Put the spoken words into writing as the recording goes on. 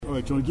All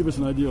right, Jonah, give us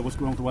an idea of what's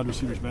going on with the wide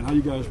receivers, man. How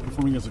you guys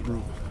performing as a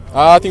group?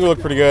 I think we look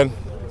pretty good.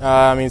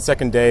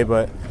 Second day,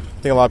 but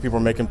I think a lot of people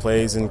are making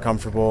plays and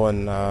comfortable,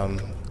 and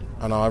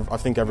I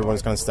think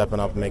everyone's kind of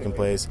stepping up and making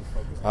plays.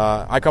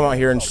 I come out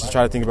here and just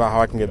try to think about how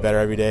I can get better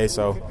every day,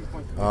 so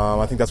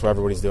I think that's what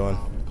everybody's doing.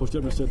 Coach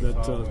Detmer said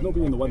that there's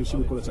nobody in the wide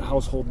receiver corps that's a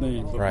household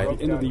name, but right. By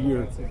the end of the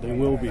year, they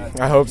will be.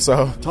 I hope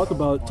so. Talk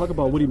about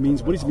what he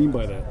means. What does he mean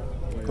by that?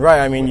 Right.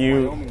 I mean,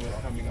 you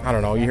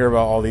hear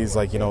about all these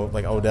like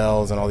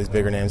Odells and all these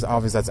bigger names.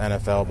 Obviously, that's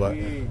NFL, but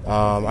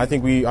I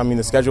think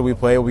the schedule we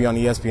play will be on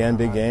ESPN,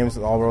 big games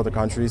all over the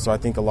country. So I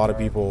think a lot of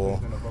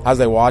people, as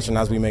they watch and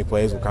as we make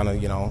plays, will kind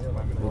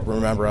of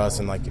remember us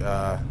and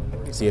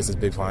see us as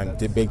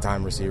big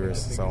time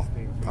receivers. So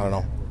I don't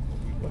know.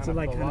 What's it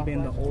like kind of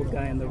being the old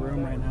guy in the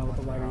room right now with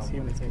the wide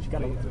receivers? You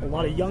got a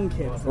lot of young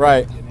kids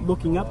right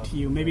looking up to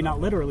you, maybe not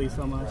literally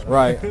so much, but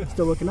right.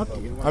 Still looking up to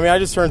you. I mean, I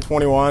just turned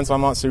 21, so I'm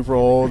not super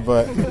old,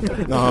 but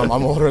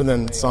I'm older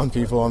than some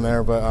people in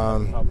there, but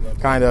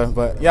kind of.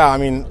 But yeah, I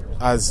mean,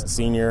 as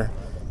senior,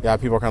 yeah,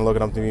 people are kind of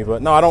looking up to me.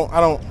 But no, I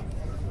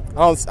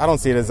don't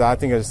see it as that. I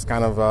think it's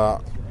kind of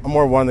I'm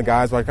more one of the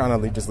guys, but I kind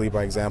of just lead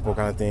by example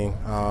kind of thing.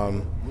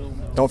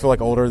 Don't feel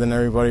like older than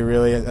everybody,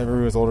 really.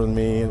 Everybody's older than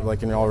me,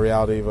 like in all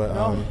reality. But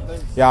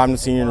yeah, I'm the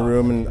senior in the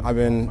room, and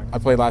I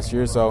played last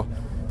year, so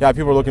yeah,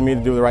 people are looking at me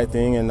to do the right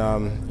thing and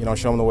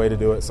show them the way to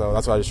do it. So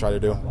that's what I just try to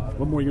do.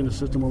 One more year in the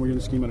system, one more year in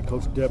the scheme, and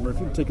Coach Detmer.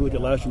 If you take a look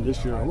at last year and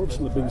this year, what are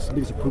some of the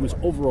biggest improvements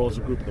overall as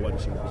a group at the wide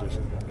receiver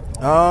position?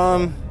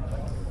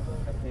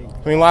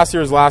 Last year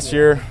was last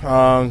year.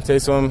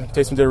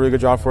 Taysom did a really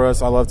good job for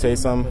us. I love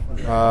Taysom.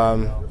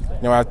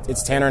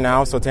 It's Tanner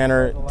now, so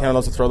Tanner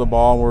loves to throw the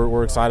ball, and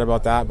we're excited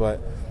about that.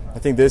 But I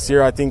think this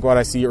year, what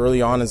I see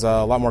early on is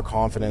a lot more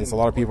confidence. A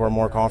lot of people are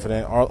more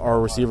confident. Our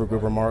receiver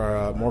group are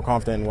more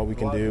confident in what we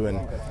can do, and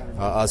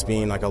us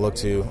being like a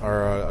look-to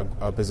or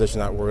a position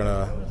that we're going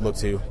to look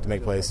to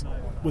make plays.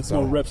 With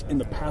more reps in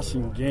the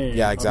passing game.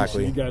 Yeah,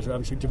 exactly. You guys are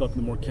obviously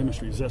developing more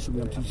chemistry. Is that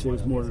something that you say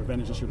was more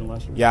advantage this year than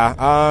last year? Yeah.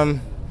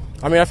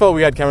 I felt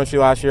we had chemistry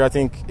last year. I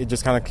think it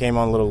just kind of came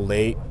on a little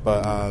late,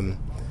 but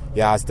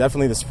yeah, it's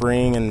definitely the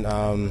spring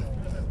and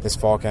this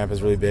fall camp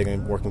is really big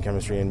in working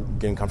chemistry and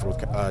getting comfortable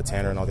with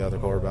Tanner and all the other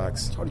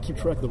quarterbacks. It's hard to keep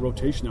track of the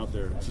rotation out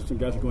there. It's just some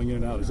guys are going in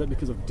and out. Is that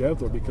because of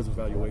depth or because of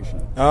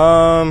valuation?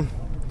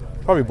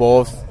 Probably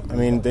both. I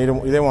mean, they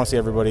want to see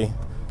everybody.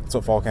 That's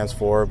what fall camp's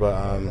for.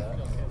 But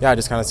yeah,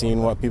 just kind of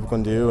seeing what people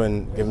can do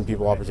and giving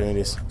people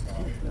opportunities.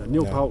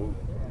 Neil Powell.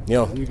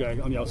 Neil. New guy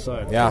on the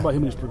outside. Yeah. What about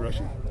him and his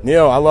progression?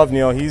 Neil, I love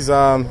Neil. He's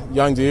a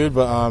young dude,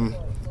 but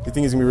I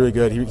think he's going to be really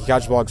good. He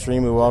catches the ball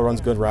extremely well,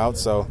 runs good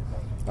routes. So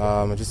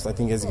I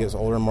think as he gets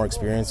older and more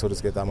experience, he'll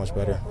just get that much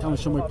better.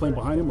 Talon's somebody playing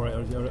behind him or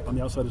on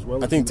the outside as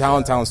well? I think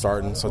Talon's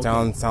starting. So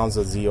okay. Talon's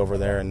a Z over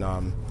there.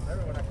 And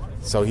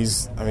so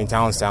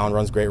Talon's Talon,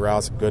 runs great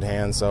routes, good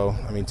hands. So,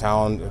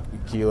 Talon,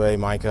 Keeley,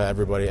 Micah,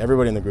 everybody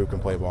in the group can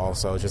play ball.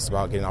 So it's just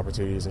about getting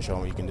opportunities and showing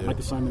what you can do.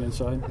 Micah Simon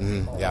inside?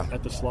 Mm-hmm, yeah.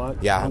 At the slot?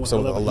 Yeah,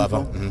 so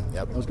 11. Mm-hmm,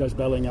 yep. Those guys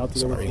battling out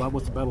together.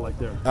 What's the battle like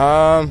there?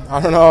 I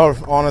don't know.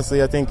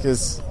 Honestly, I think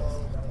just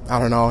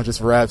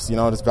reps,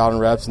 just battling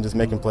reps and just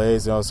making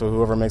plays. So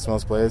whoever makes the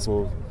most plays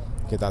will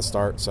get that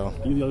start. So.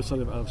 Are you the other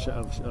side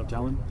of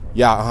Talon?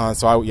 Yeah,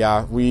 So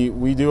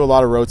we do a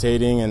lot of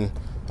rotating and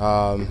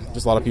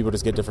just a lot of people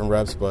just get different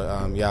reps,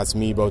 but it's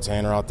me, Bo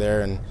Tanner out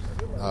there, and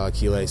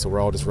Keeley, so we're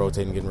all just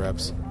rotating, getting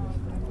reps.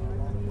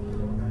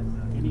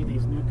 Any of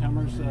these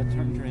newcomers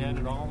turned your head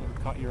at all,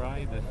 or caught your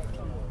eye that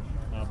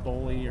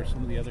Boley or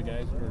some of the other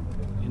guys were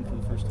in for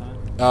the first time?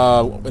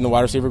 In the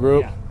wide receiver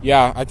group?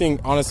 Yeah. I think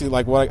honestly,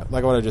 like what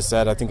I just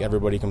said, I think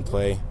everybody can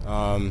play.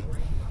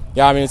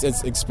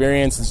 It's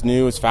experience, it's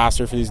new, it's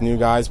faster for these new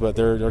guys, but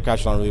they're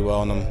catching on really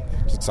well, and I'm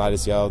just excited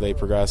to see how they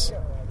progress.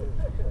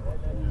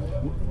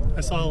 I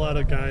saw a lot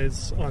of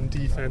guys on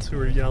defense who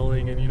were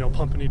yelling and,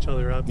 pumping each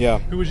other up. Yeah.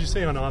 Who would you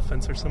say on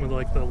offense are some of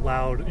the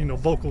loud,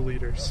 vocal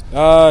leaders?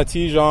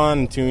 Tijon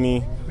and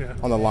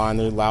Tooney on the line.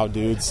 They're loud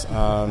dudes.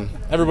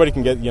 Everybody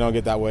can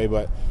get that way,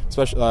 but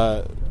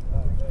especially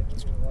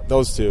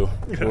those two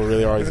who are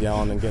really always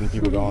yelling and getting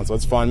people going. So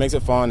it's fun. It makes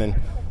it fun, and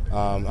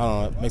I don't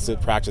know, it makes it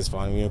practice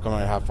fun. Come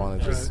out and have fun.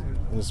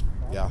 It's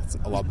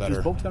a lot better.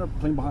 Is Bo Tanner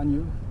playing behind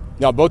you?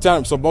 No, Bo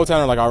Tanner,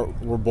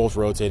 we're both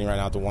rotating right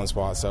now at the one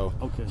spot. So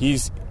okay.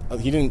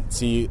 He didn't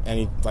see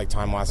any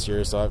time last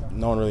year, so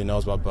no one really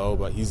knows about Bo.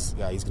 But he's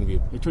going to be.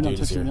 You turned down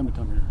Texas A&M to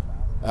come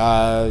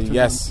here.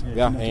 Yes,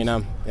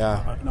 A&M,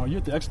 yeah. No, you're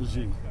at the X or the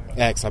Z?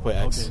 X, I play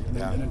X.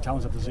 Okay, and then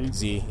Talon's at the Z.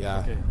 Z,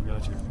 yeah. Okay,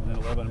 got you. And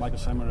then 11, Micah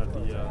Simon at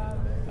the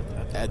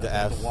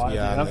F. The y,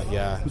 yeah, the F?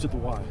 yeah. Who's at the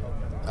Y?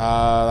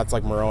 That's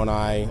like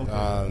Moroni.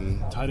 Okay.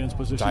 Tight ends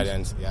positions. Tight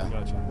ends, yeah.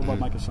 Got you. What about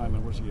Micah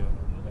Simon? Where's he at?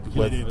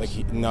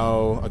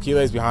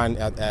 Achilles behind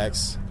at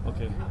X.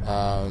 Okay.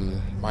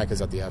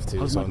 Micah's at the F too,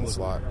 How's so Micah in the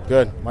slot.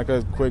 Good.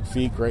 Micah, quick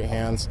feet, great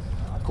hands,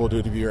 cool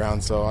dude to be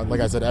around. So, like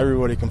I said,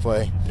 everybody can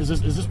play. Is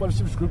this wide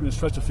receivers group going to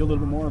stretch the field a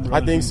little bit more?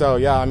 I think so.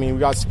 Yeah. We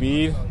got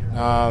speed,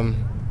 the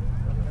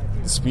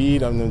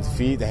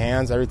feet, the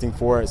hands, everything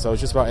for it. So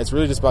it's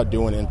really just about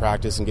doing it in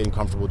practice and getting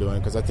comfortable doing it.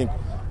 Because I think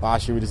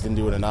last year we just didn't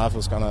do it enough. It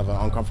was kind of an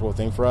uncomfortable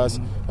thing for us.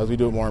 As we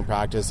do it more in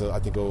practice, I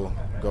think it'll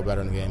go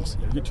better in the games.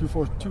 Yeah, you get two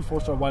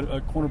four-star wide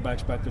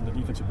cornerbacks back there in the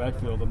defensive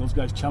backfield, and those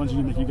guys challenging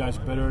you, make you guys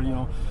better.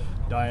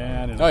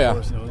 Diane and of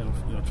course,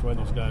 Troy,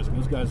 those guys. And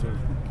those guys are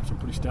some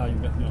pretty stallion,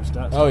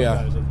 stats.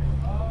 Guys. And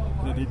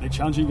they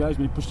challenge you guys,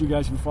 push you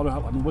guys.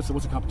 What's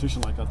the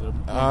competition like out there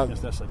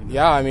against that second?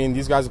 Yeah, I mean,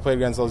 these guys have played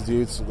against those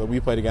dudes that we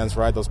played against,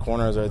 right? Those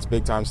corners, it's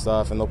big time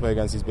stuff, and they'll play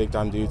against these big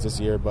time dudes this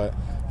year. But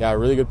yeah,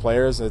 really good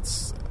players.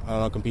 It's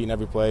competing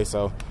every play.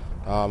 So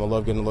I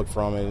love getting a look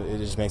from it. It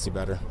just makes you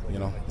better.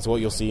 It's what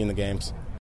you'll see in the games.